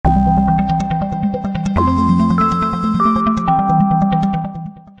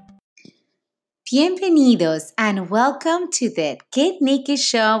Bienvenidos and welcome to the Get Naked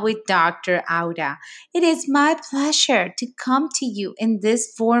Show with Dr. Auda. It is my pleasure to come to you in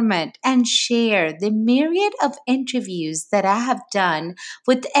this format and share the myriad of interviews that I have done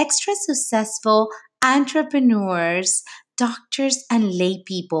with extra successful entrepreneurs, doctors, and lay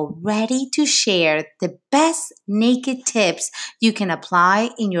people ready to share the best naked tips you can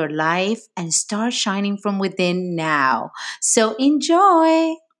apply in your life and start shining from within now. So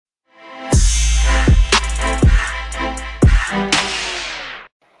enjoy.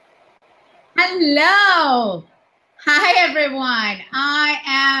 Hello. Hi, everyone. I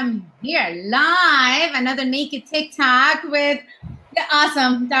am here live, another naked TikTok with the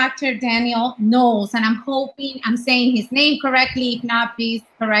awesome Dr. Daniel Knowles. And I'm hoping I'm saying his name correctly. If not, please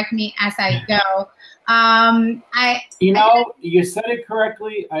correct me as I go. You said it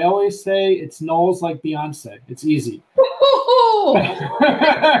correctly. I always say it's Knowles like Beyonce. It's easy.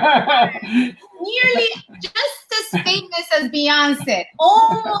 Nearly just as famous as Beyonce.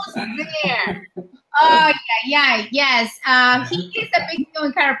 Almost there. Oh, yes. He is a big deal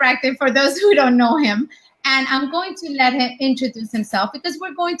in chiropractic for those who don't know him. And I'm going to let him introduce himself because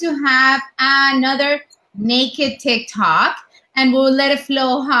we're going to have another naked TikTok and we'll let it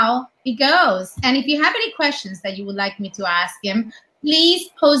flow how it goes. And if you have any questions that you would like me to ask him, please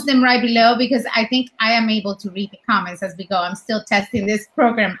post them right below because I think I am able to read the comments as we go. I'm still testing this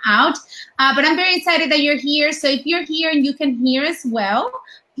program out, but I'm very excited that you're here. So if you're here and you can hear as well,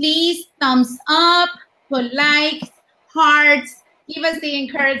 please thumbs up, put likes, hearts, give us the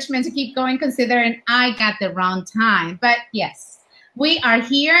encouragement to keep going considering I got the wrong time. But yes, we are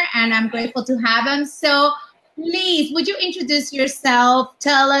here and I'm grateful to have him. So please, would you introduce yourself?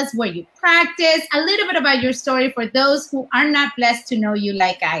 Tell us where you practice, a little bit about your story for those who are not blessed to know you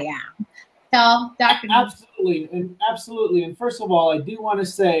like I am. So, Dr. Absolutely. And first of all, I do want to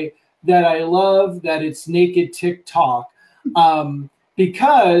say that I love that it's naked TikTok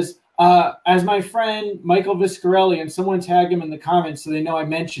because as my friend Michael Viscarelli, and someone tag him in the comments so they know I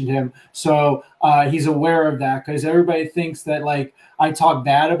mentioned him. So he's aware of that because everybody thinks that like I talk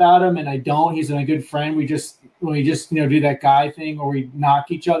bad about him and I don't. He's a good friend. We just do that guy thing or we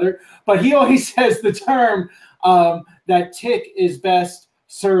knock each other. But he always says the term that tick is best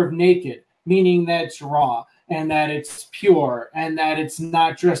served naked, meaning that it's raw and that it's pure and that it's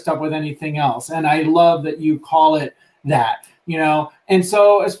not dressed up with anything else. And I love that you call it that. And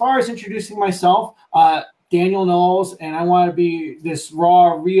so as far as introducing myself, Daniel Knowles, and I want to be this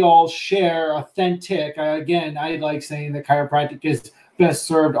raw, real, share, authentic. I like saying that chiropractic is best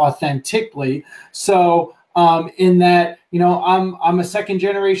served authentically. So in that, I'm a second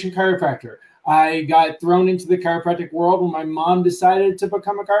generation chiropractor. I got thrown into the chiropractic world when my mom decided to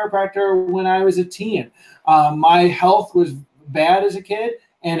become a chiropractor when I was a teen. My health was bad as a kid,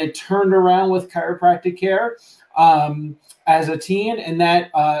 and it turned around with chiropractic care as a teen, and that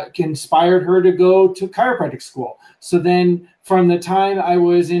inspired her to go to chiropractic school. So then from the time I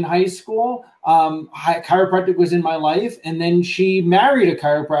was in high school, chiropractic was in my life, and then she married a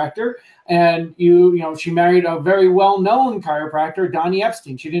chiropractor, and she married a very well-known chiropractor, Donnie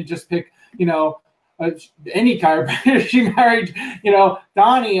Epstein. She didn't just pick, any chiropractor. She married,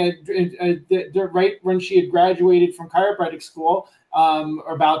 Donnie right when she had graduated from chiropractic school,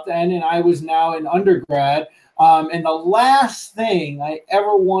 about then, and I was now in undergrad. And the last thing I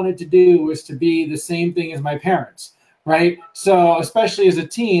ever wanted to do was to be the same thing as my parents, right? So especially as a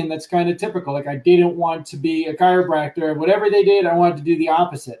teen, that's kind of typical. Like I didn't want to be a chiropractor. Whatever they did, I wanted to do the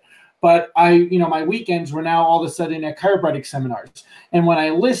opposite. But my weekends were now all of a sudden at chiropractic seminars. And when I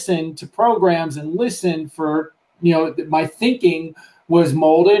listened to programs and listened for, my thinking was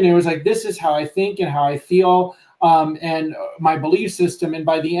molded. And it was like, this is how I think and how I feel. And my belief system. And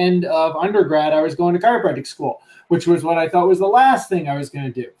by the end of undergrad, I was going to chiropractic school, which was what I thought was the last thing I was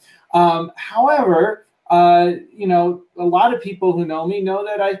going to do. However, a lot of people who know me know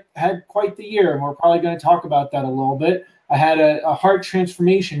that I had quite the year, and we're probably going to talk about that a little bit. I had a heart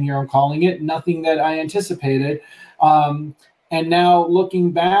transformation year, I'm calling it, nothing that I anticipated. And now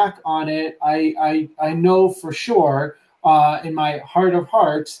looking back on it, I know for sure in my heart of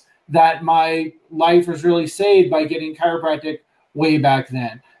hearts that my life was really saved by getting chiropractic way back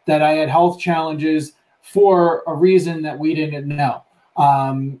then, that I had health challenges for a reason that we didn't know.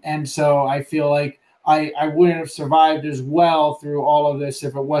 And so I feel like I wouldn't have survived as well through all of this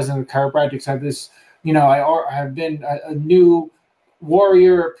if it wasn't a chiropractic. So I have this, I have been a new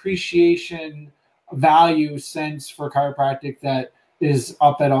warrior appreciation value sense for chiropractic that is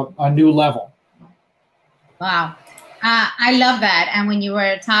up at a new level. Wow. I love that. And when you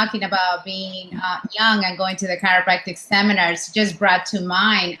were talking about being young and going to the chiropractic seminars, just brought to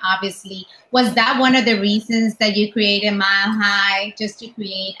mind, obviously, was that one of the reasons that you created Mile High, just to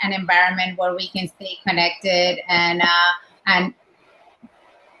create an environment where we can stay connected and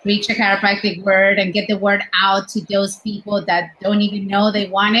reach a chiropractic word and get the word out to those people that don't even know they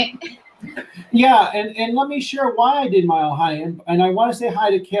want it? Yeah, and let me share why I did Mile High. And I want to say hi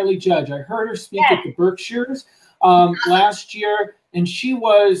to Kelly Judge. I heard her speak at the Berkshires last year, and she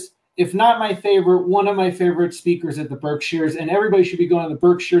was, if not my favorite, one of my favorite speakers at the Berkshires. And everybody should be going to the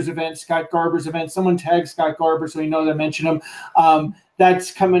Berkshires event, Scott Garber's event. Someone tag Scott Garber so he knows I mentioned him.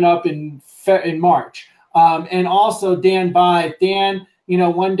 That's coming up in March. And also Dan Bai. Dan, you know,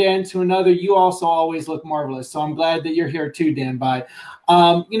 one Dan to another, you also always look marvelous. So I'm glad that you're here too, Dan Bai.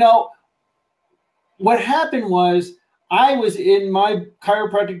 You know, what happened was I was in my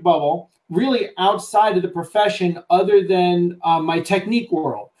chiropractic bubble, really outside of the profession other than my technique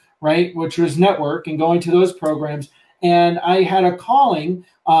world, right, which was network and going to those programs. And I had a calling,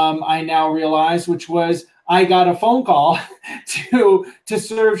 I now realize, which was I got a phone call to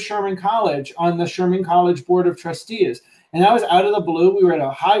serve Sherman College on the Sherman College Board of Trustees. And that was out of the blue. We were at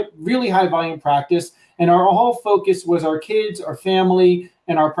a really high volume practice, and our whole focus was our kids, our family,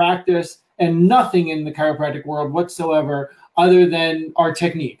 and our practice, and nothing in the chiropractic world whatsoever other than our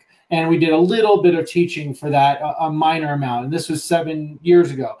technique. And we did a little bit of teaching for that, a minor amount. And this was 7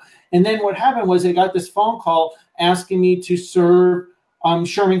 years ago. And then what happened was I got this phone call asking me to serve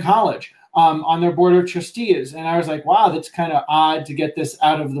Sherman College on their board of trustees. And I was like, wow, that's kind of odd to get this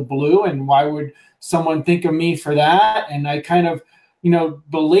out of the blue. And why would someone think of me for that? And I kind of, you know,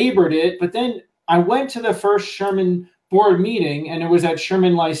 belabored it. But then I went to the first Sherman board meeting, and it was at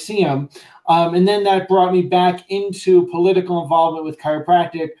Sherman Lyceum. And then that brought me back into political involvement with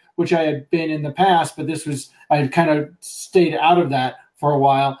chiropractic, which I had been in the past, but this was, I had kind of stayed out of that for a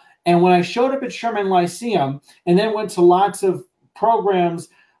while. And when I showed up at Sherman Lyceum and then went to lots of programs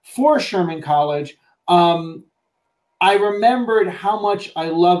for Sherman College, I remembered how much I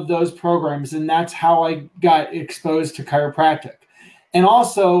loved those programs, and that's how I got exposed to chiropractic. And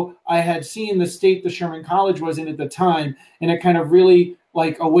also, I had seen the state the Sherman College was in at the time, and it kind of really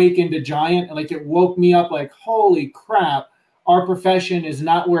like awakened a giant, and like it woke me up like, holy crap, our profession is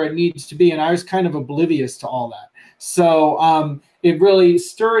not where it needs to be. And I was kind of oblivious to all that. So it really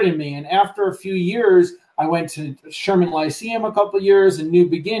stirred in me. And after a few years, I went to Sherman Lyceum a couple of years and New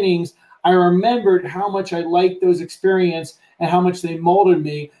Beginnings. I remembered how much I liked those experiences and how much they molded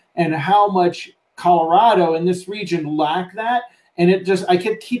me and how much Colorado and this region lacked that. And it just, I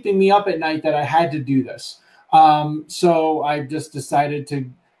kept keeping me up at night that I had to do this. So I just decided to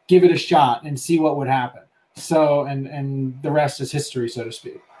give it a shot and see what would happen. So, and the rest is history, so to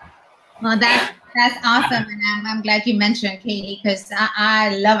speak. Well, that's awesome. And I'm glad you mentioned Katie, because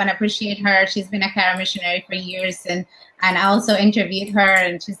I love and appreciate her. She's been a chiro missionary for years, and I also interviewed her,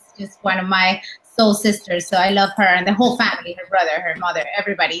 and she's just one of my soul sisters. So I love her and the whole family, her brother, her mother,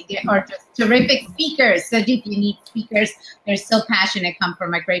 everybody. They are just terrific speakers. So if you need speakers, they're so passionate, come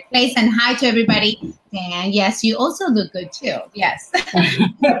from a great place. And hi to everybody. Dan, yes, you also look good too. Yes.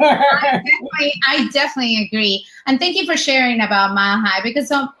 I definitely agree. And thank you for sharing about Mile High, because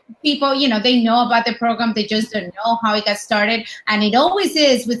some people, you know, they know about the program. They just don't know how it got started. And it always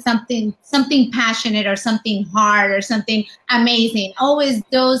is with something passionate or something hard or something amazing. Always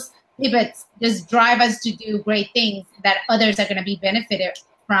those pivots just drive us to do great things that others are going to be benefited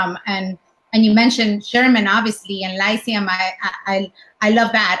from. And you mentioned Sherman, obviously, and Lyceum. I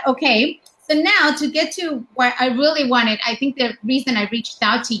love that. Okay. So now to get to what I really wanted, I think the reason I reached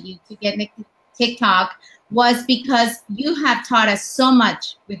out to you to get TikTok was because you have taught us so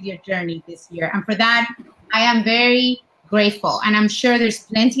much with your journey this year. And for that, I am very grateful. And I'm sure there's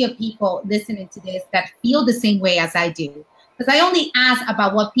plenty of people listening to this that feel the same way as I do. Because I only ask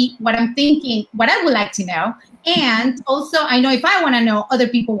about what I'm thinking, what I would like to know. And also, I know if I want to know, other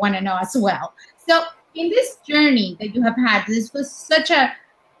people want to know as well. So in this journey that you have had, this was such a,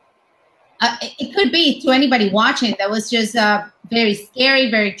 it could be to anybody watching that was just very scary,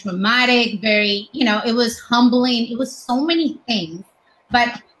 very traumatic, very, you know, it was humbling. It was so many things.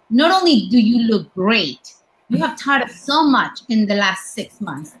 But not only do you look great, you have taught us so much in the last 6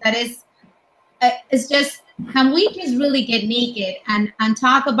 months. That is, it's just, can we just really get naked and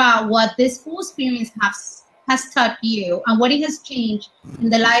talk about what this whole experience has taught you and what it has changed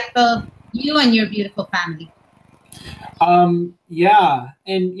in the life of you and your beautiful family? Yeah.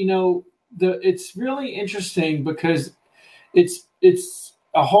 And, you know, it's really interesting because it's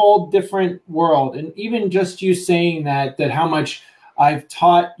a whole different world. And even just you saying that how much I've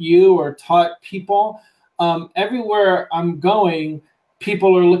taught you or taught people, everywhere I'm going,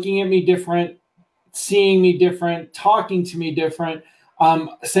 people are looking at me different, seeing me different, talking to me different,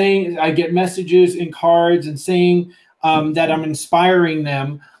 saying, I get messages and cards and saying that I'm inspiring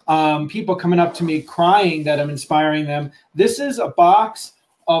them. People coming up to me crying that I'm inspiring them. This is a box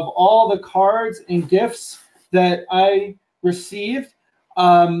of all the cards and gifts that I received.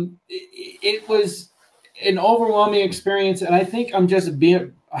 It was an overwhelming experience, and I think I'm just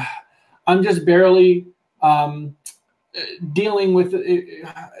barely dealing with it,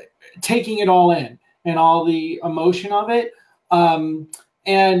 taking it all in and all the emotion of it.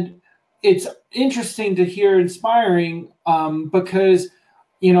 And it's interesting to hear inspiring because,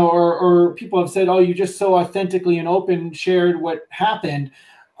 you know, or people have said, oh, you just so authentically and open shared what happened.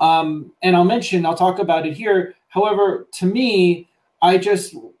 And I'll talk about it here. However, to me,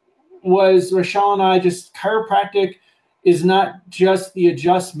 Rochelle and I, chiropractic is not just the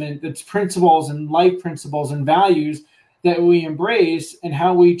adjustment, it's principles and life principles and values that we embrace and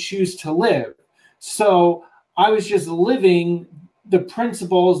how we choose to live. So I was just living the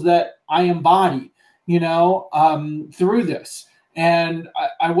principles that I embody, you know, through this. And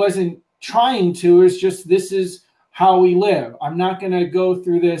I wasn't trying to, it's just, this is how we live. I'm not going to go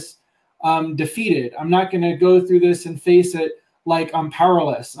through this defeated. I'm not going to go through this and face it like I'm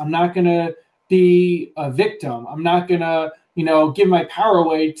powerless. I'm not going to be a victim. I'm not going to, you know, give my power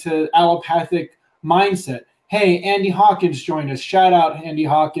away to allopathic mindset. Hey, Andy Hawkins joined us. Shout out, Andy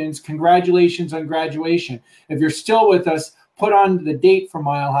Hawkins. Congratulations on graduation. If you're still with us, put on the date for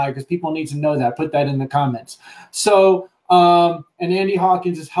Mile High because people need to know that. Put that in the comments. So, and Andy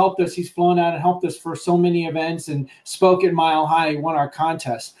Hawkins has helped us. He's flown out and helped us for so many events and spoke at Mile High, won our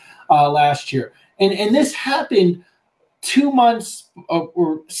contest last year. And this happened 2 months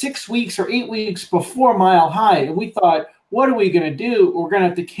or 6 weeks or 8 weeks before Mile High. And we thought, what are we going to do? We're going to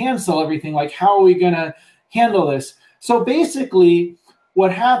have to cancel everything. Like, how are we going to handle this? So basically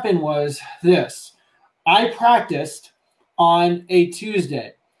what happened was this. I practiced on a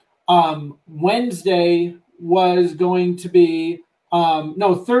Tuesday. Wednesday was going to be,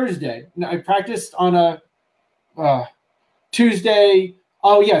 Thursday. I practiced on a Tuesday.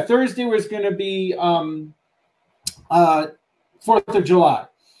 Oh yeah, Thursday was going to be 4th of July,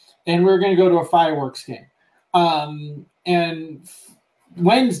 and we were going to go to a fireworks game. And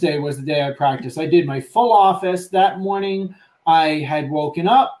Wednesday was the day I practiced. I did my full office that morning. I had woken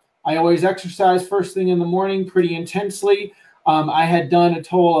up. I always exercise first thing in the morning pretty intensely. I had done a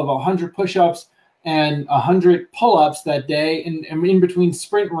total of 100 push-ups and 100 pull-ups that day, and in between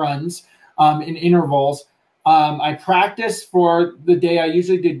sprint runs in intervals. I practiced for the day. I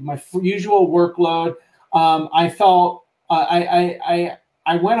usually did my usual workload. I felt I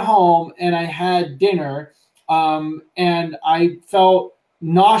went home and I had dinner, and I felt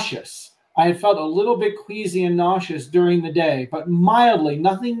nauseous. I felt a little bit queasy and nauseous during the day, but mildly,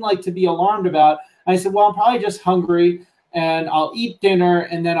 nothing like to be alarmed about. I said, well, I'm probably just hungry, and I'll eat dinner,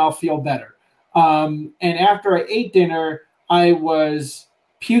 and then I'll feel better. And after I ate dinner, I was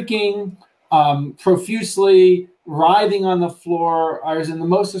puking profusely, writhing on the floor. I was in the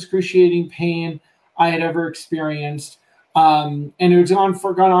most excruciating pain I had ever experienced. And it was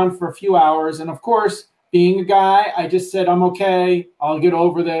gone on for a few hours. And of course, being a guy, I just said, I'm okay. I'll get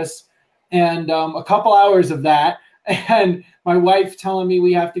over this. And a couple hours of that, and my wife telling me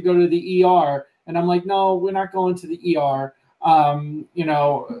we have to go to the ER. And I'm like, no, we're not going to the ER. You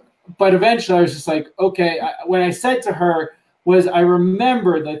know, but eventually I was just like, okay. What I said to her was, I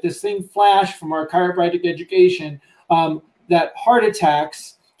remember that this thing flashed from our chiropractic education, that heart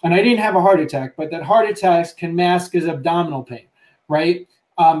attacks, and I didn't have a heart attack, but that heart attacks can mask as abdominal pain, right?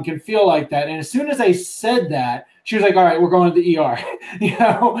 Can feel like that. And as soon as I said that, she was like, all right, we're going to the ER, you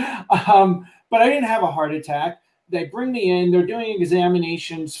know? But I didn't have a heart attack. They bring me in, they're doing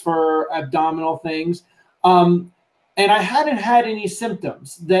examinations for abdominal things. And I hadn't had any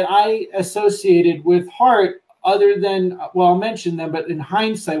symptoms that I associated with heart other than, well, I'll mention them, but in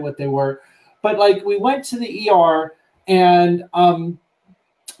hindsight, what they were. But like, we went to the ER, and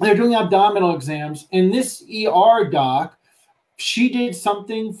they're doing abdominal exams, and this ER doc, she did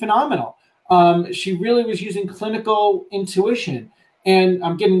something phenomenal. She really was using clinical intuition, and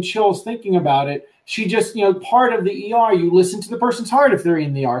I'm getting chills thinking about it. She just, you know, part of the ER, you listen to the person's heart if they're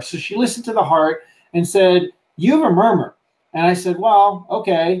in the ER. So she listened to the heart and said, you have a murmur. And I said, well,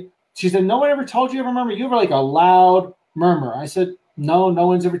 okay. She said, no one ever told you you have a murmur? You have like a loud murmur. I said, no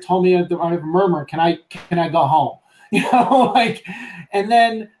one's ever told me I have a murmur. Can I go home? You know, like, and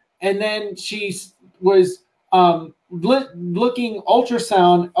then she was looking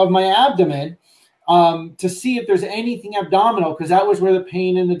ultrasound of my abdomen to see if there's anything abdominal, because that was where the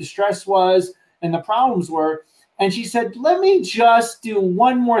pain and the distress was. and the problems were. And she said, let me just do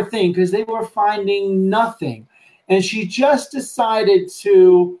one more thing, because they were finding nothing. And she just decided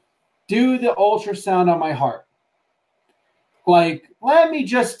to do the ultrasound on my heart. Like, let me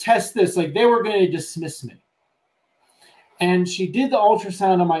just test this. Like, they were going to dismiss me. And she did the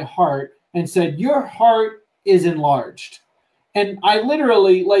ultrasound on my heart and said, your heart is enlarged. And I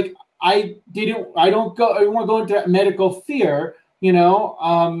literally, like, I don't want to go into medical fear, you know.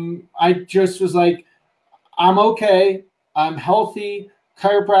 I just was like, I'm okay. I'm healthy,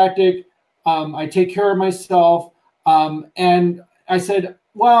 chiropractic. I take care of myself. And I said,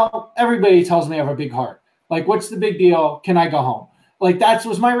 well, everybody tells me I have a big heart. Like, what's the big deal? Can I go home? Like, that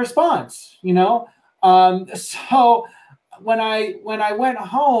was my response, you know? So when I went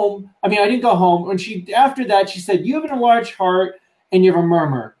home, I mean, I didn't go home. After that, she said, you have an enlarged heart and you have a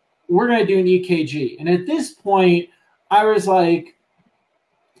murmur. We're going to do an EKG. And at this point, I was like,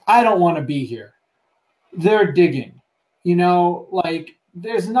 I don't want to be here. They're digging, you know, like,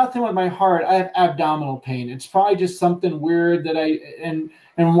 there's nothing with my heart. I have abdominal pain. It's probably just something weird that and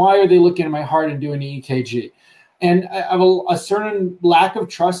why are they looking at my heart and doing an EKG? And I have a certain lack of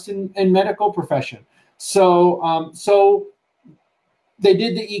trust in medical profession. So they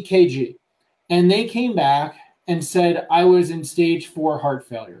did the EKG, and they came back and said I was in stage 4 heart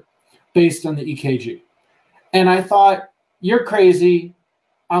failure based on the EKG. And I thought, you're crazy.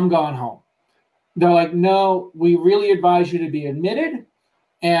 I'm going home. They're like, no, we really advise you to be admitted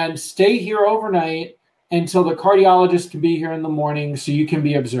and stay here overnight until the cardiologist can be here in the morning so you can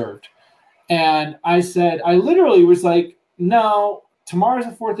be observed. And I said, I literally was like, no, tomorrow's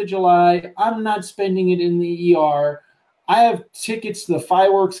the 4th of July. I'm not spending it in the ER. I have tickets to the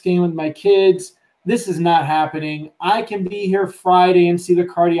fireworks game with my kids. This is not happening. I can be here Friday and see the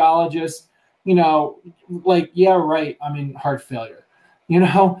cardiologist. You know, like, yeah, right, I'm in heart failure, you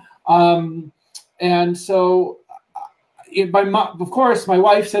know? And so, of course, my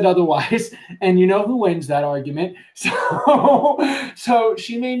wife said otherwise, and you know who wins that argument. So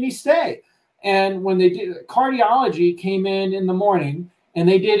she made me stay. And when they did, cardiology came in the morning, and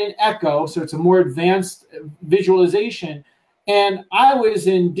they did an echo, so it's a more advanced visualization. And I was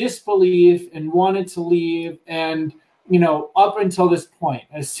in disbelief and wanted to leave. And, you know, up until this point,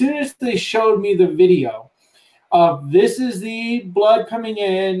 as soon as they showed me the video of this is the blood coming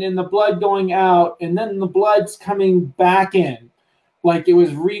in and the blood going out, and then the blood's coming back in, like it was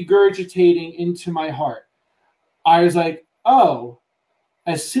regurgitating into my heart, I was like, oh,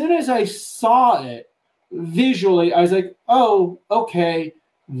 as soon as I saw it visually, I was like, oh, okay,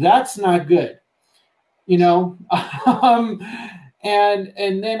 that's not good, you know?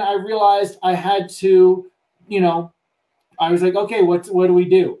 And then I realized I had to, you know, I was like, okay, what do we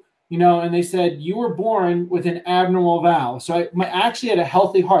do? You know, and they said, you were born with an abnormal valve. So I actually had a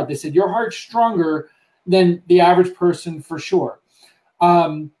healthy heart. They said, your heart's stronger than the average person for sure.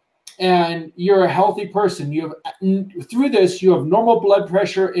 And you're a healthy person. You have, through this, you have normal blood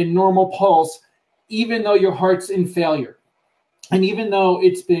pressure and normal pulse, even though your heart's in failure. And even though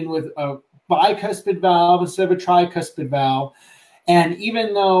it's been with a bicuspid valve instead of a tricuspid valve, and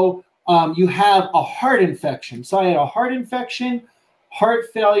even though you have a heart infection. So I had a heart infection, heart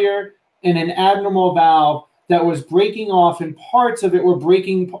failure, and an abnormal valve that was breaking off, and parts of it were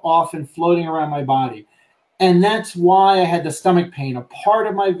breaking off and floating around my body. And that's why I had the stomach pain. A part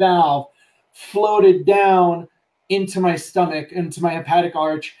of my valve floated down into my stomach, into my hepatic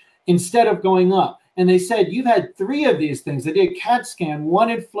arch, instead of going up. And they said, you've had 3 of these things. They did a CAT scan. 1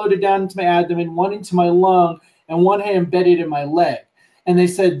 had floated down into my abdomen, 1 into my lung, and 1 had embedded in my leg. And they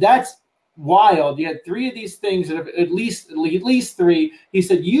said, that's wild. You had 3 of these things, that have at least 3. He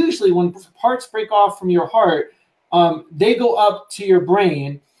said, usually when parts break off from your heart, they go up to your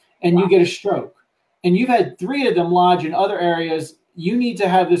brain and you get a stroke. And you've had 3 of them lodge in other areas. You need to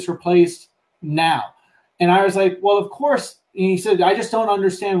have this replaced now. And I was like, well, of course. And he said, I just don't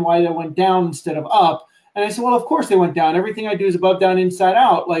understand why they went down instead of up. And I said, well, of course they went down. Everything I do is above, down, inside,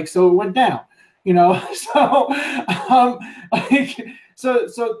 out. Like, so it went down, you know? So, So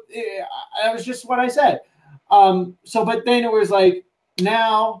that was just what I said. But then it was like,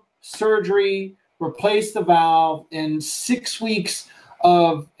 now surgery, replace the valve, and 6 weeks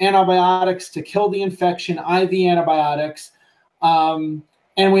of antibiotics to kill the infection, IV antibiotics.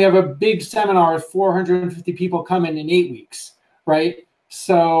 And we have a big seminar of 450 people coming in 8 weeks, right?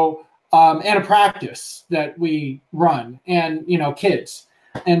 So, and a practice that we run, and, you know, kids.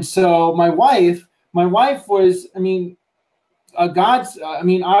 And so my wife was, I mean,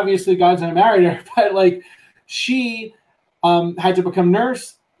 obviously God's not married her, but like she had to become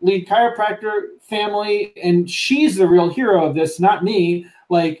nurse, lead chiropractor, family, and she's the real hero of this, not me.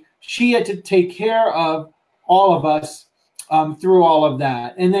 Like, she had to take care of all of us through all of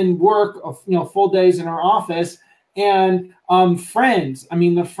that, and then work, full days in her office. And friends, I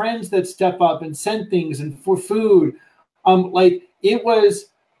mean, the friends that step up and send things and for food, like it was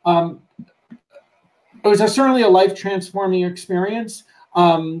certainly a life transforming experience.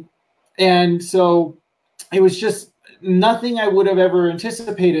 And so it was just nothing I would have ever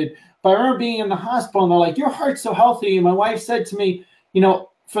anticipated. But I remember being in the hospital and they're like, your heart's so healthy. And my wife said to me,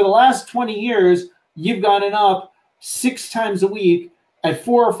 for the last 20 years, you've gotten up 6 times a week at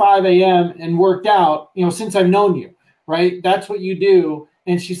 4 or 5 a.m. and worked out, since I've known you, right? That's what you do.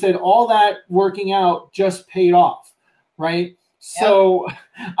 And she said, all that working out just paid off, right? Yep. So,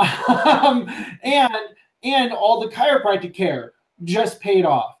 and all the chiropractic care just paid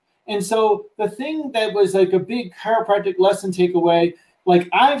off. And so the thing that was like a big chiropractic lesson takeaway, like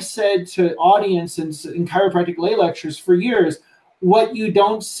I've said to audiences in chiropractic lay lectures for years, what you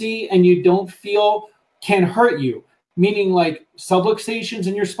don't see and you don't feel can hurt you. Meaning like subluxations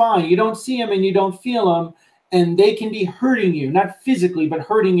in your spine, you don't see them and you don't feel them, and they can be hurting you, not physically, but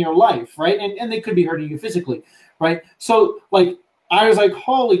hurting your life, right? And they could be hurting you physically, right? So like, I was like,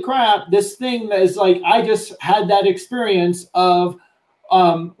 holy crap, this thing that is like, I just had that experience of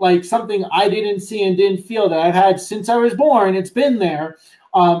like something I didn't see and didn't feel that I've had since I was born. It's been there,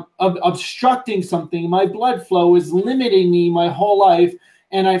 obstructing something. My blood flow is limiting me my whole life.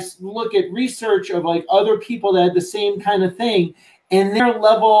 And I look at research of like other people that had the same kind of thing, and their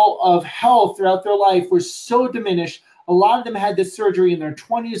level of health throughout their life was so diminished. A lot of them had this surgery in their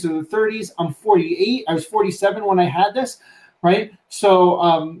 20s or their 30s. I'm 48. I was 47 when I had this, right?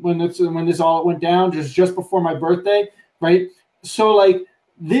 So when this all went down, just before my birthday, right? So like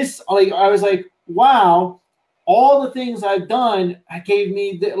this, like I was like, wow, all the things I've done gave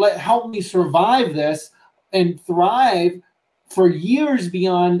me, helped me survive this and thrive for years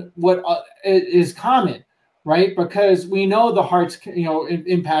beyond what is common, right? Because we know the heart's,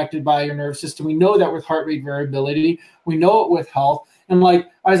 impacted by your nerve system. We know that with heart rate variability. We know it with health. And like,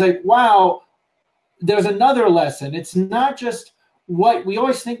 I was like, wow, there's another lesson. It's not just what we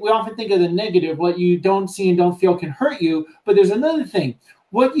often think of the negative, what you don't see and don't feel can hurt you. But there's another thing.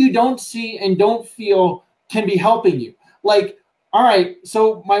 What you don't see and don't feel can be helping you. Like, all right,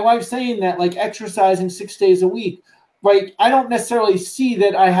 so my wife's saying that like exercising 6 days a week, right? I don't necessarily see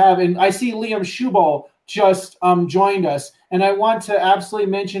that I have, and I see Liam Schubal just joined us, and I want to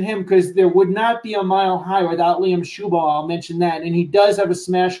absolutely mention him because there would not be a Mile High without Liam Schubal. I'll mention that, and he does have a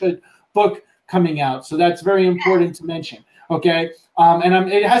smash hit book coming out, so that's very important to mention. Okay,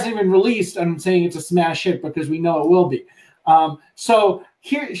 and it hasn't even released. I'm saying it's a smash hit because we know it will be. So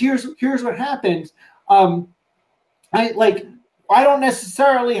here's what happened. I don't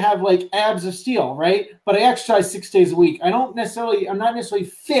necessarily have like abs of steel, right? But I exercise 6 days a week. I'm not necessarily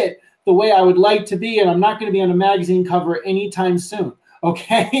fit the way I would like to be, and I'm not going to be on a magazine cover anytime soon,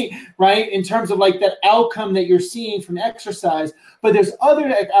 okay? Right? In terms of like that outcome that you're seeing from exercise, but there's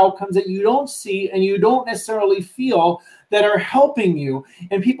other outcomes that you don't see and you don't necessarily feel that are helping you,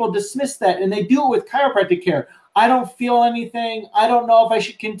 and people dismiss that, and they do it with chiropractic care. I don't feel anything. I don't know if I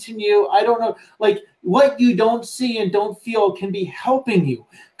should continue. I don't know. Like, what you don't see and don't feel can be helping you.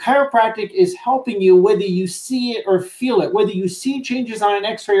 Chiropractic is helping you whether you see it or feel it, whether you see changes on an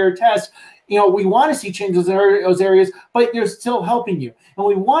x-ray or a test. We want to see changes in those areas, but they're still helping you. And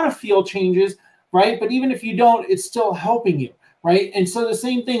we want to feel changes, right? But even if you don't, it's still helping you, right? And so the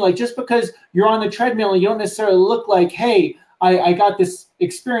same thing, like just because you're on the treadmill and you don't necessarily look like, hey, I got this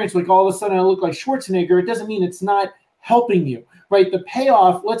experience, like all of a sudden I look like Schwarzenegger, it doesn't mean it's not helping you, right? The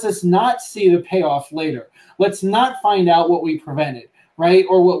payoff lets us not see the payoff later. Let's not find out what we prevented, right?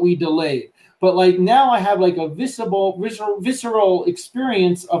 Or what we delayed. But like now I have like a visceral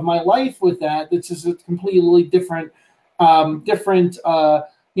experience of my life with that. That's just a completely different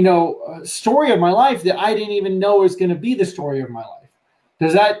story of my life that I didn't even know was going to be the story of my life.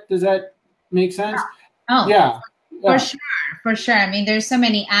 Does that make sense? Oh, yeah. For sure. I mean, there's so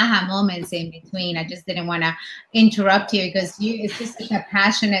many aha moments in between. I just didn't want to interrupt you because it's just such a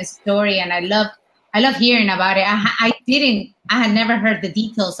passionate story, and I love hearing about it. I had never heard the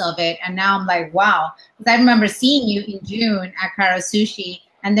details of it, and now I'm like, wow. Because I remember seeing you in June at Karo Sushi,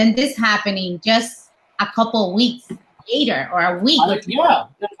 and then this happening just a couple of weeks later, or a week. Yeah,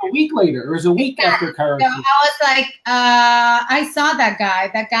 a week later. It was a week after Karo Sushi. So I was like, I saw that guy.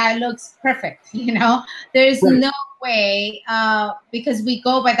 That guy looks perfect. There's right. No way, because we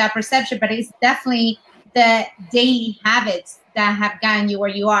go by that perception, but it's definitely the daily habits that have gotten you where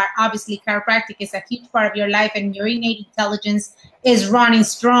you are. Obviously, chiropractic is a huge part of your life, and your innate intelligence is running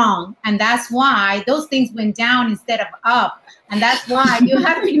strong. And that's why those things went down instead of up. And that's why you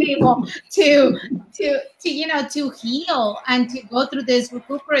have been able to to heal and to go through this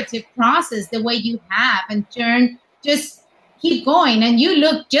recuperative process the way you have, and just keep going. And you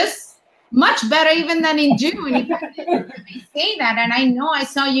look just much better even than in June. If I say that. And I know I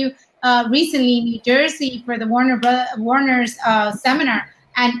saw you recently in New Jersey for the Warner's seminar,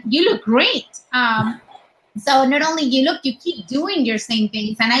 and you look great. So not only you look, you keep doing your same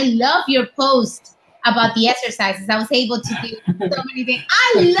things. And I love your post about the exercises. I was able to do so many things.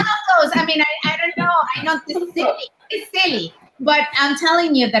 I love those. I mean, I don't know. I know it's silly, but I'm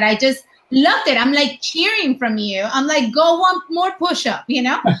telling you that I just loved it. I'm like cheering from you. I'm like, go one more push-up, I'm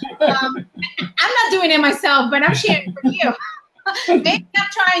not doing it myself, but I'm cheering from you. Maybe I'm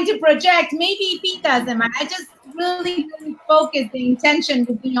trying to project. Maybe he doesn't. And I just really focus. The intention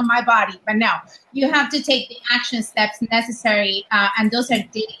would be on my body. But no, you have to take the action steps necessary. And those are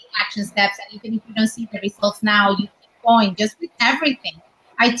daily action steps. And even if you don't see the results now, you keep going just with everything.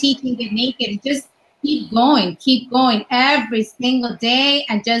 I teach and get naked. Just keep going every single day,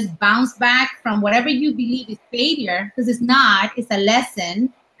 and just bounce back from whatever you believe is failure, because it's not. It's a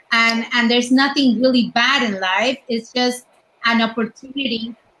lesson. And there's nothing really bad in life. It's just an opportunity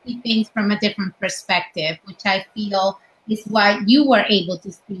to see things from a different perspective, which I feel is what you were able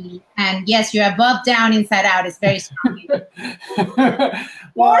to see. And yes, you're above, down, inside out. It's very strong.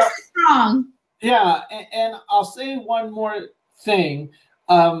 Well, Force is strong. Yeah, and I'll say one more thing,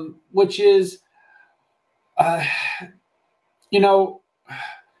 which is,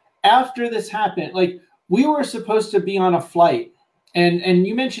 after this happened, like, we were supposed to be on a flight. And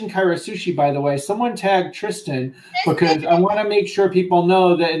you mentioned Kaira Sushi, by the way. Someone tagged Tristan, because I want to make sure people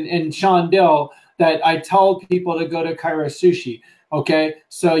know that, and Sean Dill, that I tell people to go to Kaira Sushi. Okay,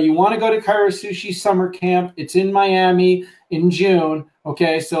 so you want to go to Kaira Sushi summer camp. It's in Miami in June.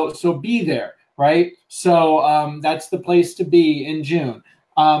 Okay, so be there, right? So that's the place to be in June.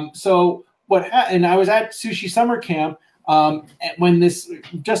 So and I was at Sushi summer camp when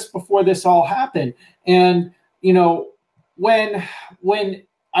just before this all happened, and when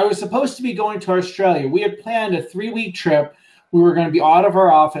I was supposed to be going to Australia, we had planned a 3-week trip. We were going to be out of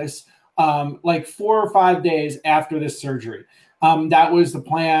our office like 4 or 5 days after this surgery. That was the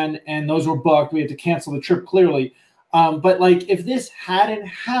plan, and those were booked. We had to cancel the trip, clearly. But like, if this hadn't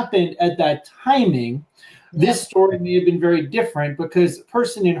happened at that timing, this story may have been very different, because a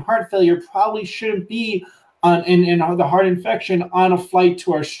person in heart failure probably shouldn't be in the heart infection on a flight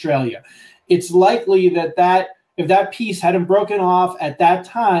to Australia. It's likely that if that piece hadn't broken off at that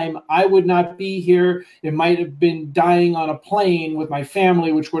time, I would not be here. It might have been dying on a plane with my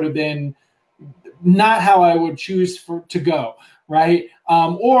family, which would have been not how I would choose to go, right?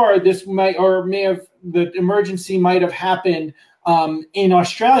 Or the emergency might have happened in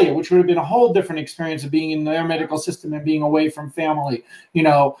Australia, which would have been a whole different experience of being in their medical system and being away from family,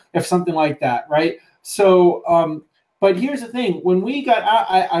 if something like that, right? So, but here's the thing. When we got out,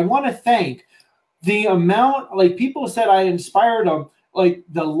 I want to thank the amount, like, people said I inspired them, like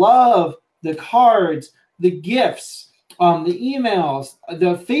the love, the cards, the gifts, the emails,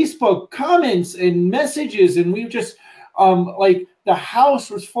 the Facebook comments and messages. And we just, like, the house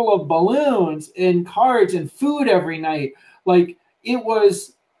was full of balloons and cards and food every night. Like, it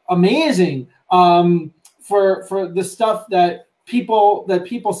was amazing for the stuff that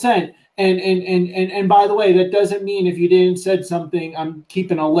people sent. And by the way, that doesn't mean if you didn't said something, I'm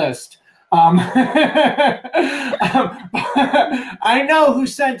keeping a list. I know who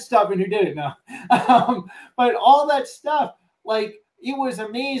sent stuff and who didn't know. But all that stuff, like, it was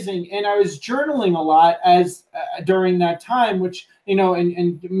amazing. And I was journaling a lot during that time, which,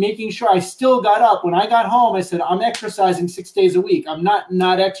 and making sure I still got up. When I got home, I said, I'm exercising 6 days a week. I'm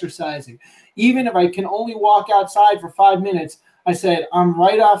not exercising. Even if I can only walk outside for 5 minutes, I said, I'm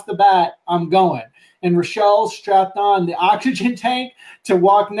right off the bat, I'm going. And Rochelle strapped on the oxygen tank to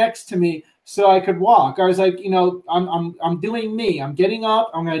walk next to me so I could walk. I was like, I'm doing me. I'm getting up.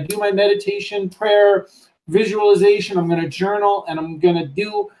 I'm going to do my meditation, prayer, visualization. I'm going to journal, and I'm going to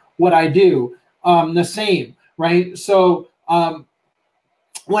do what I do. The same, right? So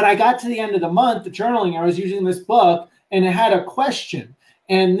when I got to the end of the month, the journaling, I was using this book, and it had a question.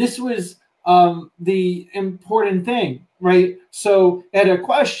 And this was the important thing, right? So it had a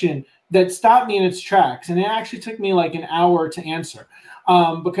question that stopped me in its tracks. And it actually took me like an hour to answer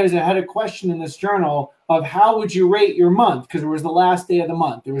because I had a question in this journal of how would you rate your month? Because it was the last day of the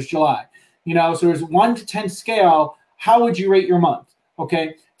month. It was July. So it was 1 to 10 scale. How would you rate your month?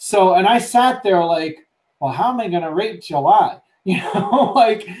 Okay. So, and I sat there like, well, how am I going to rate July? You know,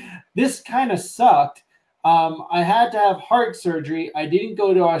 like this kind of sucked. I had to have heart surgery. I didn't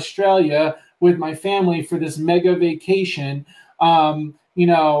go to Australia with my family for this mega vacation. I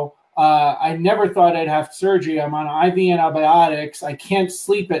never thought I'd have surgery. I'm on IV antibiotics. I can't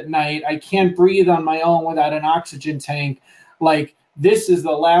sleep at night. I can't breathe on my own without an oxygen tank. Like, this is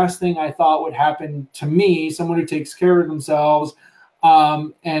the last thing I thought would happen to me, someone who takes care of themselves,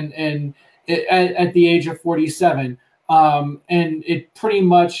 at the age of 47. And it pretty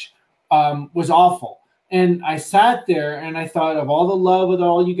much was awful. And I sat there and I thought of all the love that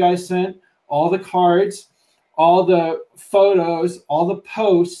all you guys sent, all the cards, all the photos, all the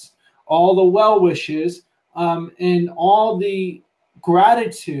posts, all the well wishes, and all the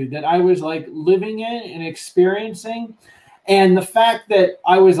gratitude that I was like living in and experiencing. And the fact that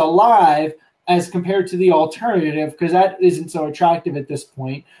I was alive as compared to the alternative, because that isn't so attractive at this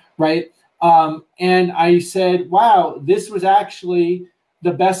point, right? And I said, wow, this was actually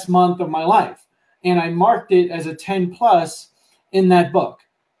the best month of my life. And I marked it as a 10 plus in that book,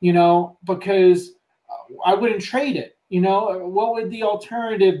 because I wouldn't trade it. What would the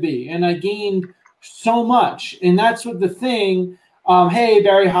alternative be? And I gained so much. And that's what the thing, hey,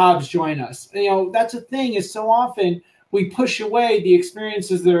 Barry Hobbs, join us. That's the thing, is so often we push away the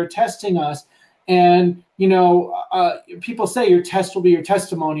experiences that are testing us. And, people say your test will be your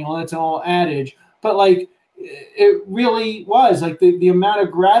testimonial. That's an old adage. But like, it really was like the amount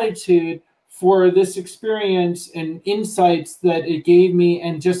of gratitude for this experience and insights that it gave me,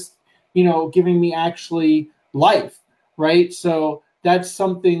 and just, giving me actually life. Right. So that's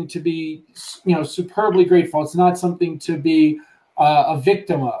something to be, superbly grateful. It's not something to be a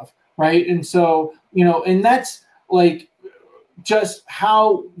victim of. Right. And so, and that's like just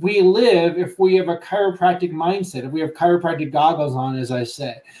how we live if we have a chiropractic mindset, if we have chiropractic goggles on, as I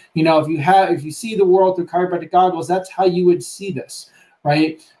say. If you see the world through chiropractic goggles, that's how you would see this.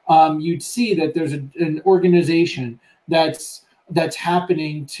 Right. You'd see that there's an organization that's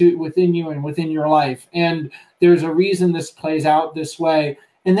happening within you and within your life. And there's a reason this plays out this way.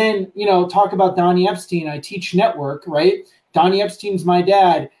 And then, talk about Donnie Epstein. I teach network, right? Donnie Epstein's my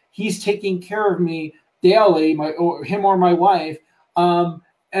dad. He's taking care of me daily, him or my wife.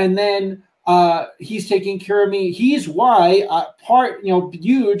 And then he's taking care of me. He's why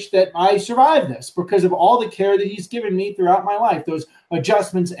huge that I survived this, because of all the care that he's given me throughout my life. Those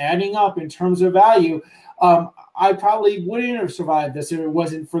adjustments adding up in terms of value. I probably wouldn't have survived this if it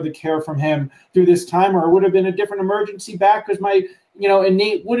wasn't for the care from him through this time, or it would have been a different emergency back, because my,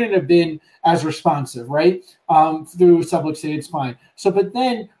 innate wouldn't have been as responsive, right? Through subluxated spine. So, but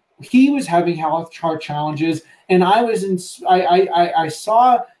then he was having heart challenges, and I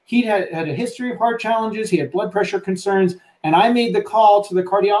saw he had a history of heart challenges. He had blood pressure concerns, and I made the call to the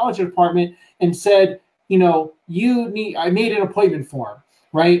cardiology department and said, I made an appointment for him.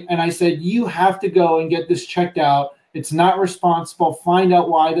 Right. And I said, you have to go and get this checked out. It's not responsible. Find out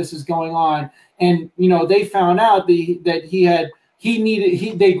why this is going on. And, they found out that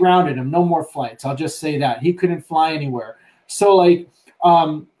they grounded him. No more flights. I'll just say that. He couldn't fly anywhere. So like,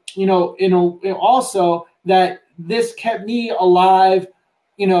 also that this kept me alive.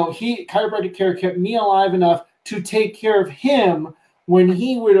 Chiropractic care kept me alive enough to take care of him when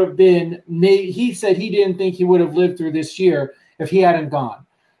he would have been, he said he didn't think he would have lived through this year if he hadn't gone.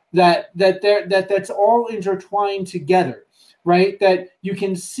 That's all intertwined together, right? That you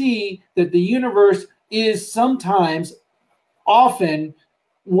can see that the universe is often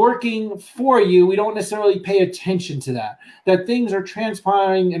working for you. We don't necessarily pay attention to that things are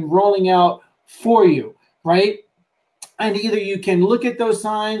transpiring and rolling out for you, right? And either you can look at those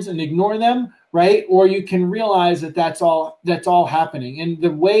signs and ignore them, right? Or you can realize that that's all happening. And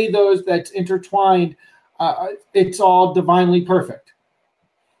the way that's intertwined, it's all divinely perfect.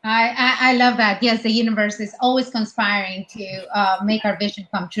 I love that. Yes, the universe is always conspiring to make our vision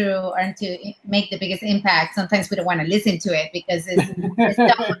come true and to make the biggest impact. Sometimes we don't want to listen to it because it's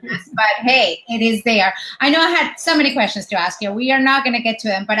done with us, but hey, it is there. I know I had so many questions to ask you. We are not going to get to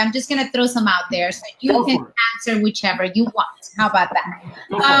them, but I'm just going to throw some out there so you can answer whichever you want. How about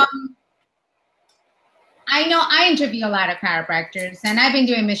that? I know I interview a lot of chiropractors, and I've been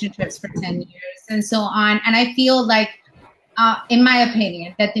doing mission trips for 10 years and so on. And I feel like, in my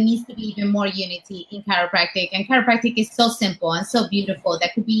opinion, that there needs to be even more unity in chiropractic. And chiropractic is so simple and so beautiful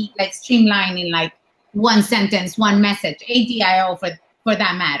that could be like streamlined in like one sentence, one message, ADIO for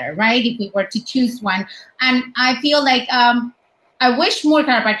that matter, right? If we were to choose one. And I feel like I wish more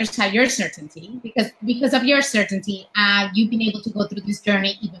chiropractors had your certainty, because of your certainty, you've been able to go through this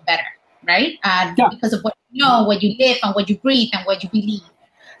journey even better, right? Because of what you know, what you live, and what you breathe, and what you believe.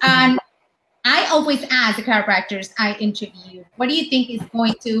 And I always ask the chiropractors I interview, what do you think is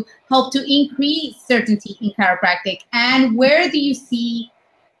going to help to increase certainty in chiropractic? And where do you see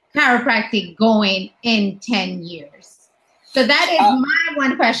chiropractic going in 10 years? So that is my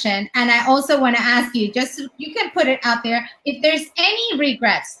one question. And I also want to ask you, just so you can put it out there, if there's any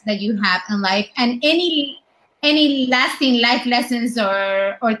regrets that you have in life and any lasting life lessons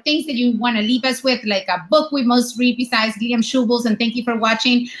or things that you want to leave us with, like a book we must read besides Liam Schubel's, and thank you for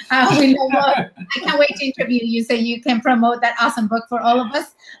watching. I can't wait to interview you so you can promote that awesome book for all of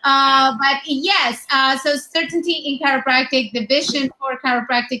us. But yes, so certainty in chiropractic, the vision for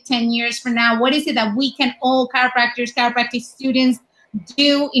chiropractic 10 years from now, what is it that we can all chiropractors, chiropractic students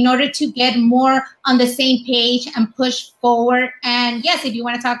do in order to get more on the same page and push forward? And yes, if you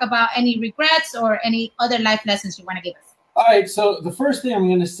want to talk about any regrets or any other life lessons you want to give us. All right, so the first thing I'm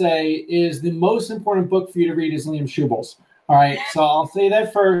going to say is the most important book for you to read is Liam Schubel's. All right, so I'll say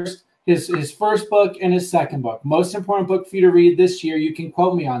that first. His first book and his second book. Most important book for you to read this year. You can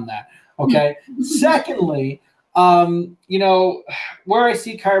quote me on that, okay? Secondly, you know, where I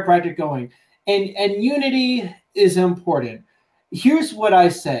see chiropractic going, and unity is important. Here's what I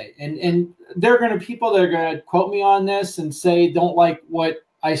say, and there are going to be people that are going to quote me on this and say don't like what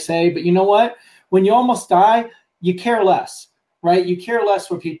I say, but you know what? When you almost die, you care less, right? You care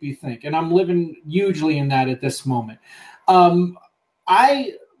less what people think, and I'm living hugely in that at this moment.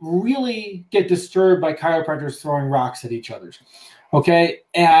 I really get disturbed by chiropractors throwing rocks at each other, okay?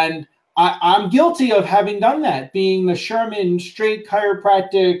 And I'm guilty of having done that, being the Sherman straight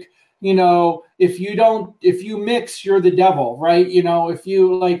chiropractic. You know, if you mix, you're the devil, right? You know, if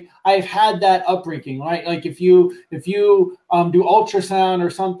you like, I've had that upbringing, right? Like if you do ultrasound or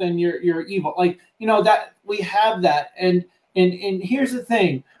something, you're evil. Like, you know, that we have that. And here's the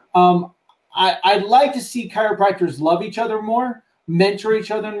thing. I'd like to see chiropractors love each other more, mentor each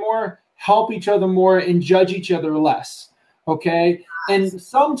other more, help each other more, and judge each other less. Okay. And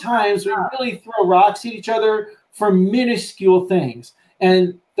sometimes we really throw rocks at each other for minuscule things.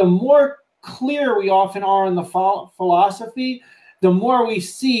 And the more clear we often are in the philosophy, the more we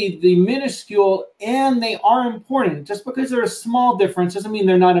see the minuscule, and they are important. Just because they're a small difference doesn't mean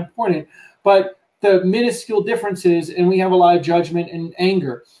they're not important, but the minuscule differences, and we have a lot of judgment and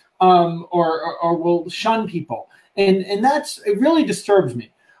anger, or will shun people. And it really disturbs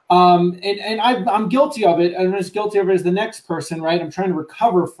me. And I'm guilty of it, and as guilty of it as the next person, right? I'm trying to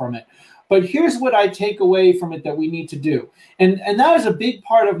recover from it. But here's what I take away from it that we need to do. And that was a big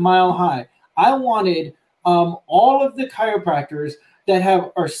part of Mile High. I wanted all of the chiropractors that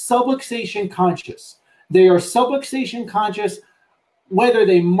are subluxation conscious. They are subluxation conscious, whether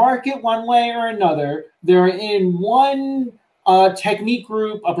they market one way or another. They're in one technique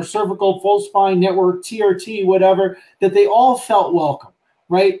group, upper cervical, full spine network, TRT, whatever, that they all felt welcome,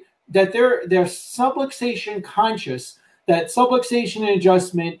 right? That they're subluxation conscious, that subluxation and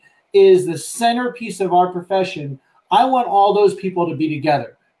adjustment is the centerpiece of our profession. I want all those people to be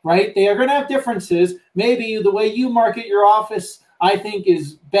together, right? They are going to have differences. Maybe the way you market your office, I think,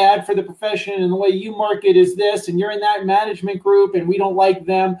 is bad for the profession, and the way you market is this, and you're in that management group and we don't like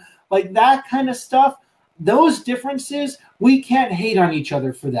them. Like that kind of stuff, those differences, we can't hate on each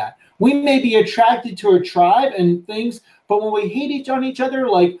other for that. We may be attracted to a tribe and things, but when we hate on each other,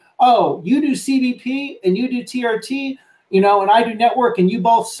 like, oh, you do CBP and you do TRT, you know, and I do network and you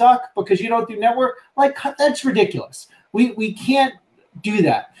both suck because you don't do network, like that's ridiculous. We can't do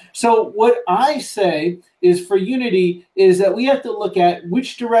that. So what I say is, for unity, is that we have to look at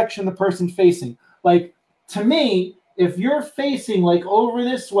which direction the person's facing. Like, to me, if you're facing like over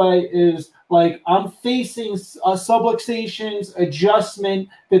this way, is like I'm facing subluxations, adjustment,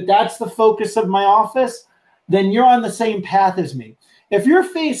 that's the focus of my office, then you're on the same path as me. If you're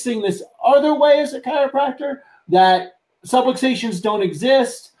facing this other way as a chiropractor, that subluxations don't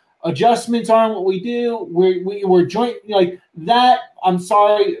exist, adjustments aren't what we do, we're joint, like that, I'm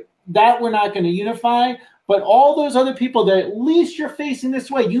sorry, that we're not going to unify. But all those other people that at least you're facing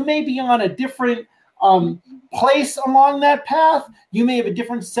this way, you may be on a different place along that path. You may have a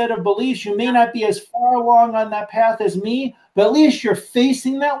different set of beliefs. You may not be as far along on that path as me, but at least you're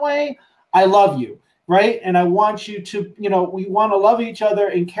facing that way. I love you, right? And I want you to, you know, we want to love each other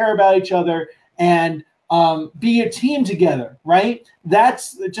and care about each other and be a team together, right?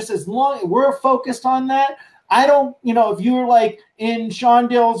 That's just, as long we're focused on that. I don't, you know, if you were like in Sean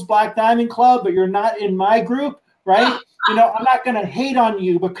Dill's Black Diamond Club, but you're not in my group, right? You know, I'm not going to hate on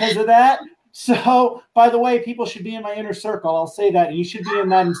you because of that. So, by the way, people should be in my inner circle. I'll say that. And you should be in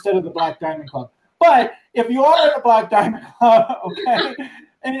that instead of the Black Diamond Club. But if you are in a Black Diamond Club, okay,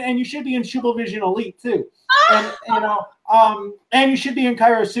 and you should be in Shubal Vision Elite too. And and you should be in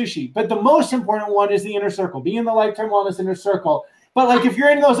Cairo Sushi. But the most important one is the inner circle. Be in the Lifetime Wellness inner circle. But like if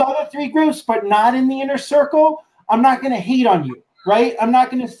you're in those other 3 groups but not in the inner circle, I'm not going to hate on you, right? I'm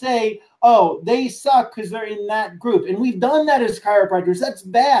not going to say, oh, they suck because they're in that group. And we've done that as chiropractors. That's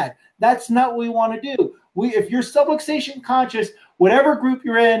bad. That's not what we want to do. If you're subluxation conscious, whatever group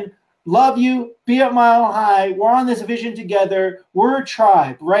you're in, love you, be at Mile High. We're on this vision together. We're a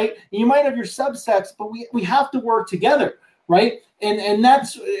tribe, right? And you might have your subsets, but we have to work together, right? And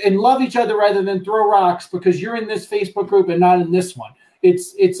love each other rather than throw rocks because you're in this Facebook group and not in this one.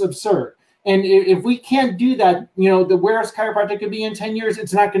 It's absurd. And if we can't do that, the where's chiropractic could be in 10 years,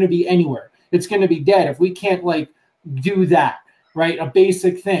 it's not going to be anywhere. It's going to be dead if we can't do that, right? A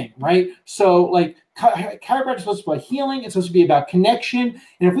basic thing, right? So chiropractic is supposed to be about healing. It's supposed to be about connection.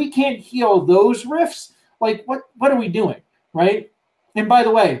 And if we can't heal those rifts, what are we doing, right? And by the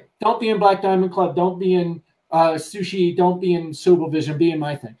way, don't be in Black Diamond Club. Don't be in sushi. Don't be in Shubal Vision. Be in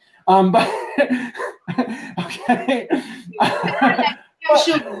my thing. But okay.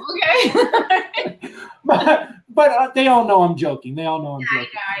 Okay. but they all know I'm joking. They all know I'm joking.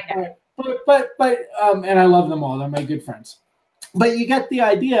 I know. But and I love them all. They're my good friends. But you get the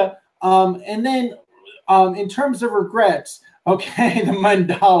idea. And then in terms of regrets, okay, the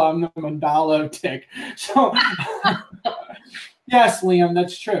mandala. I'm the mandala tick. So yes, Liam,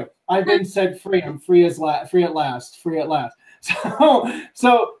 that's true. I've been set free. I'm free at last.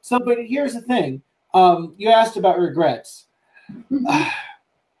 So. But here's the thing. You asked about regrets.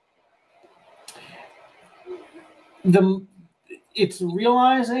 It's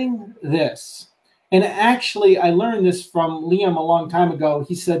realizing this, and actually I learned this from Liam a long time ago.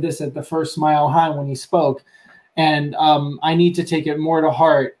 He said this at the first Mile High when he spoke, and I need to take it more to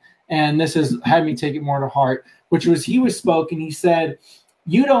heart, and this has had me take it more to heart, which was he spoke and he said,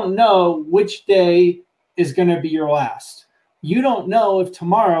 you don't know which day is going to be your last. You don't know if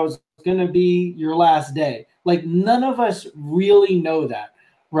tomorrow is going to be your last day. None of us really know that,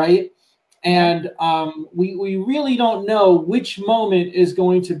 right? And we really don't know which moment is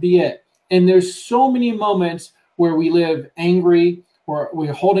going to be it. And there's so many moments where we live angry, or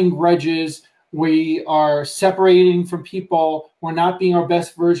we're holding grudges, we are separating from people, we're not being our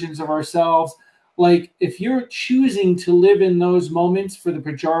best versions of ourselves. If you're choosing to live in those moments for the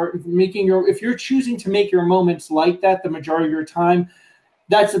majority, if you're choosing to make your moments like that the majority of your time,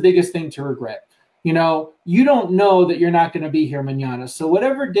 that's the biggest thing to regret. You don't know that you're not going to be here mañana. So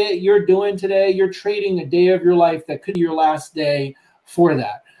whatever day you're doing today, you're trading a day of your life that could be your last day for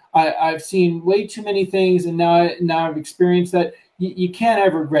that. I've seen way too many things, and now I've experienced that you can't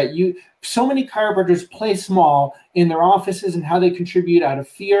ever regret. So many chiropractors play small in their offices and how they contribute out of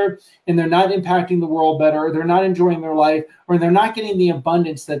fear, and they're not impacting the world better, or they're not enjoying their life, or they're not getting the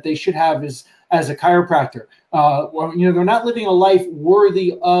abundance that they should have as a chiropractor. They're not living a life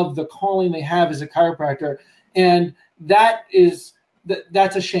worthy of the calling they have as a chiropractor. And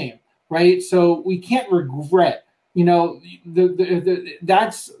that's a shame, right? So we can't regret,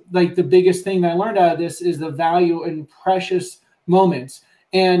 that's the biggest thing that I learned out of this is the value in precious moments.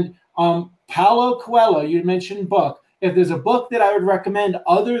 And Paulo Coelho, you mentioned book. If there's a book that I would recommend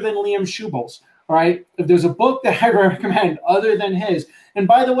other than Liam Shubal's, all right, if there's a book that I recommend other than his, and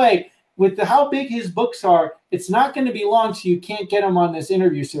by the way, with how big his books are, it's not going to be long, so you can't get him on this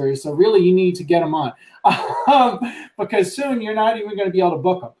interview series. So really, you need to get him on because soon you're not even going to be able to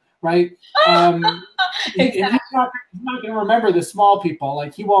book him, right? Exactly. He's not going to remember the small people.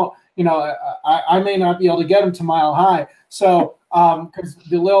 He won't. I may not be able to get him to Mile High. So because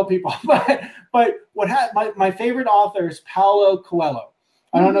the little people, but my favorite author is Paulo Coelho.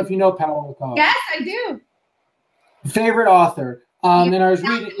 I don't know if you know Paulo Coelho. Yes, I do. Favorite author. And I was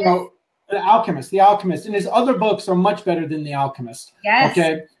reading, The Alchemist, and his other books are much better than The Alchemist. Yes.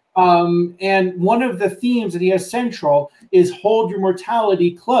 Okay. And one of the themes that he has central is hold your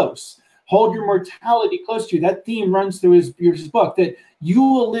mortality close. Hold your mortality close to you. That theme runs through his book, that you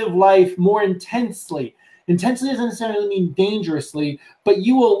will live life more intensely. Intensely doesn't necessarily mean dangerously, but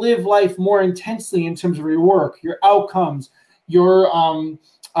you will live life more intensely in terms of your work, your outcomes, your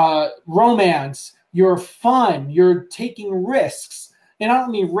romance, your fun, your taking risks. And I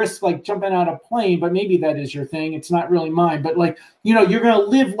don't mean risk like jumping out of a plane, but maybe that is your thing. It's not really mine. But you're going to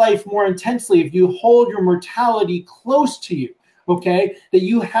live life more intensely if you hold your mortality close to you, okay? That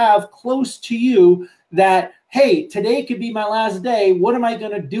you have close to you that, hey, today could be my last day. What am I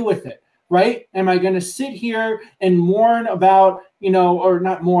going to do with it, right? Am I going to sit here and mourn about, or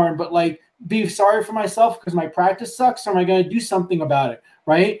not mourn, but be sorry for myself because my practice sucks? Or am I going to do something about it,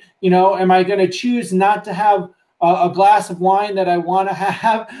 right? Am I going to choose not to have a glass of wine that I want to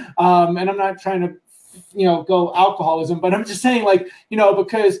have. And I'm not trying to, go alcoholism, but I'm just saying, like,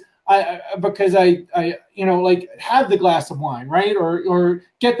 because I like, have the glass of wine, right? Or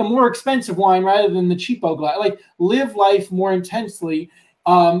get the more expensive wine rather than the cheapo glass. Like, live life more intensely,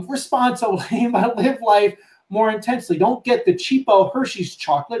 responsibly, but live life more intensely. Don't get the cheapo Hershey's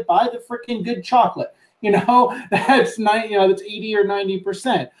chocolate. Buy the freaking good chocolate. That's that's 80 or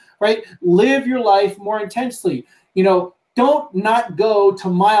 90%, right? Live your life more intensely. Don't not go to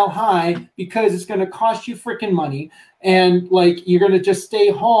Mile High because it's going to cost you freaking money. And like, you're going to just stay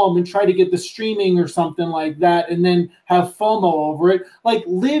home and try to get the streaming or something like that, and then have FOMO over it. Like,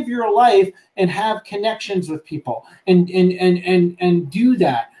 live your life and have connections with people, and do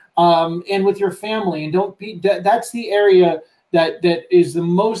that. And with your family, and don't be, that's the area that is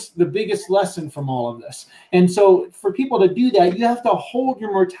the biggest lesson from all of this. And so for people to do that, you have to hold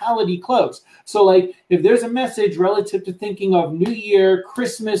your mortality close. So like, if there's a message relative to thinking of New Year,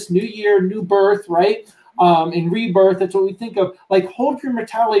 Christmas, New Year, new birth, right? And rebirth, that's what we think of. Like, hold your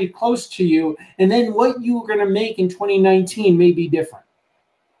mortality close to you, and then what you're going to make in 2019 may be different.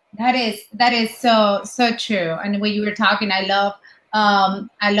 That is so true. And when you were talking, I love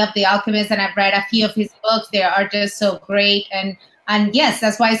The Alchemist, and I've read a few of his books. They are just so great. And yes,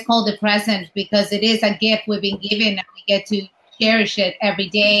 that's why it's called The Present, because it is a gift we've been given, and we get to cherish it every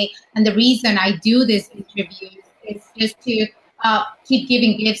day. And the reason I do this interview is just to keep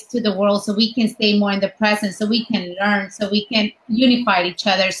giving gifts to the world, so we can stay more in the present, so we can learn, so we can unify each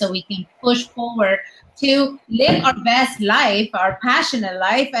other, so we can push forward to live our best life, our passionate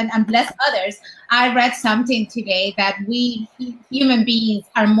life, and bless others. I read something today that we human beings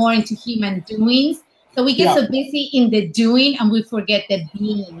are more into human doings. So we get so busy in the doing, and we forget the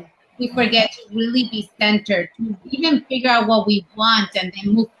being. We forget to really be centered, to even figure out what we want, and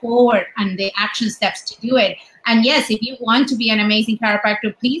then move forward and the action steps to do it. And yes, if you want to be an amazing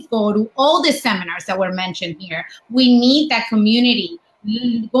chiropractor, please go to all the seminars that were mentioned here. We need that community.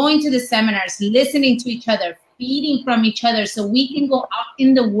 Going to the seminars, listening to each other, feeding from each other, so we can go out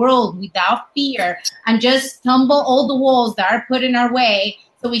in the world without fear and just tumble all the walls that are put in our way,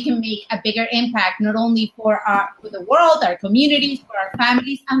 so we can make a bigger impact, not only for the world, our communities, for our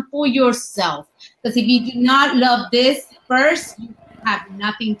families, and for yourself. Because if you do not love this first, you have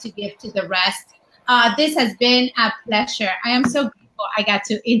nothing to give to the rest. This has been a pleasure. I am so grateful I got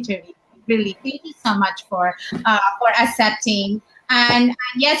to interview. Really, thank you so much for accepting. And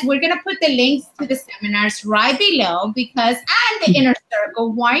yes, we're going to put the links to the seminars right below, and the inner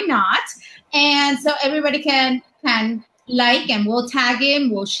circle, why not? And so everybody can like, and we'll tag him,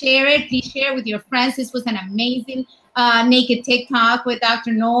 we'll share it. Please share with your friends. This was an amazing naked TikTok with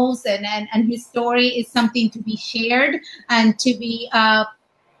Dr. Knowles, and his story is something to be shared and to be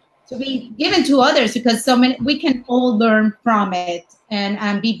given to others, because we can all learn from it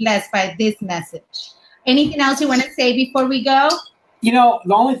and be blessed by this message. Anything else you want to say before we go?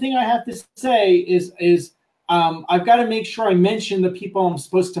 The only thing I have to say is I've got to make sure I mention the people I'm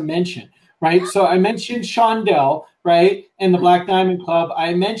supposed to mention, right? So I mentioned Shondell, right, in the Black Diamond Club.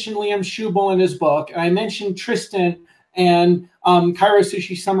 I mentioned Liam Schubel in his book. And I mentioned Tristan and Cairo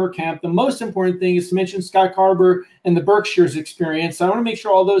Sushi Summer Camp. The most important thing is to mention Scott Carber and the Berkshires experience. So I want to make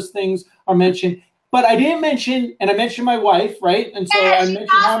sure all those things are mentioned. But I didn't mention, and I mentioned my wife, right? And so I mentioned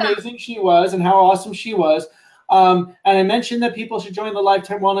how amazing she was and how awesome she was. And I mentioned that people should join the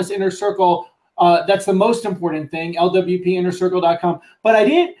Lifetime Wellness Inner Circle. That's the most important thing, lwpinnercircle.com. But I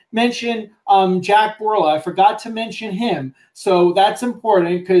didn't mention Jack Borla. I forgot to mention him. So that's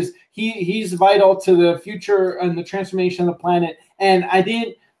important, because he's vital to the future and the transformation of the planet. And I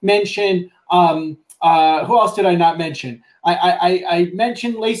didn't mention, who else did I not mention? I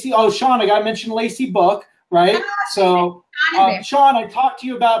mentioned Lacey. Oh, Sean, I got to mention Lacey Book, right? So Sean, I talked to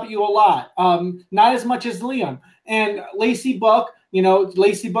you about you a lot, not as much as Liam. And Lacey Book,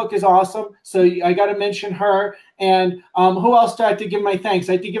 Lacey Book is awesome. So I got to mention her. And who else do I have to give my thanks?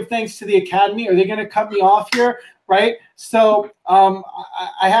 I have to give thanks to the Academy. Are they going to cut me off here? Right. So I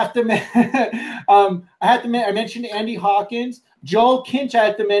have to, I mentioned Andy Hawkins. Joel Kinch I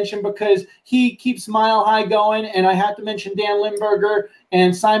have to mention because he keeps Mile High going. And I have to mention Dan Limburger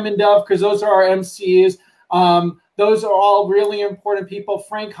and Simon Dove, because those are our MCs. Those are all really important people.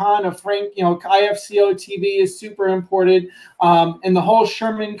 Frank Hahn of IFCO TV is super important. And the whole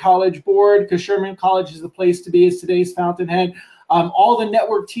Sherman College board, because Sherman College is the place to be, is today's fountainhead. All the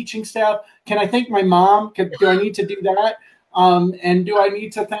network teaching staff. Can I thank my mom? Do I need to do that? And do I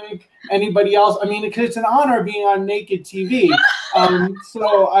need to thank anybody else? I mean, because it's an honor being on Naked TV.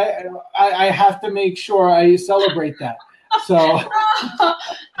 So I have to make sure I celebrate that. So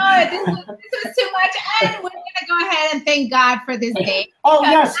Oh, this was too much. And we're going to go ahead and thank God for this day. Oh,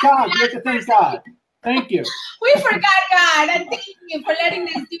 yes, God. You have to thank God. Thank you. We forgot God, and thank you for letting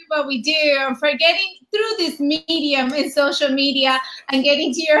us do what we do, and for getting through this medium in social media and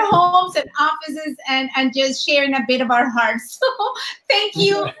getting to your homes and offices and just sharing a bit of our hearts. So thank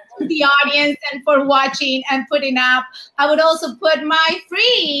you to the audience and for watching and putting up. I would also put my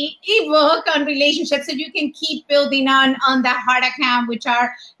free ebook on relationships so you can keep building on that heart account, which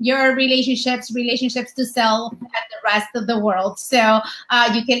are your relationships to self and the rest of the world. So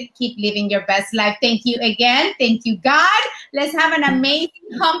you can keep living your best life. Thank you again. Thank you, God. Let's have an amazing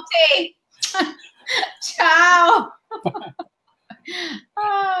hump day. Ciao.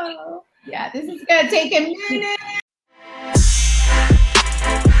 Oh, yeah, this is going to take a minute.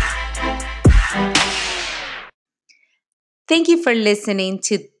 Thank you for listening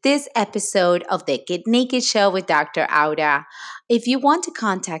to this episode of the Get Naked Show with Dr. Auda. If you want to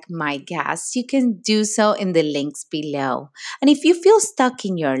contact my guests, you can do so in the links below. And if you feel stuck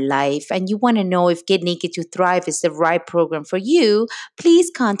in your life and you want to know if Get Naked to Thrive is the right program for you,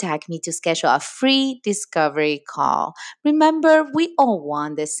 please contact me to schedule a free discovery call. Remember, we all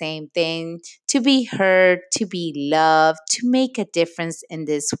want the same thing: to be heard, to be loved, to make a difference in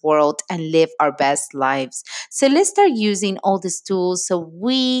this world and live our best lives. So let's start using all these tools so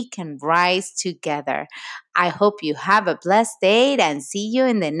we can rise together. I hope you have a blessed day and see you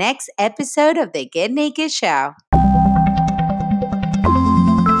in the next episode of the Get Naked Show.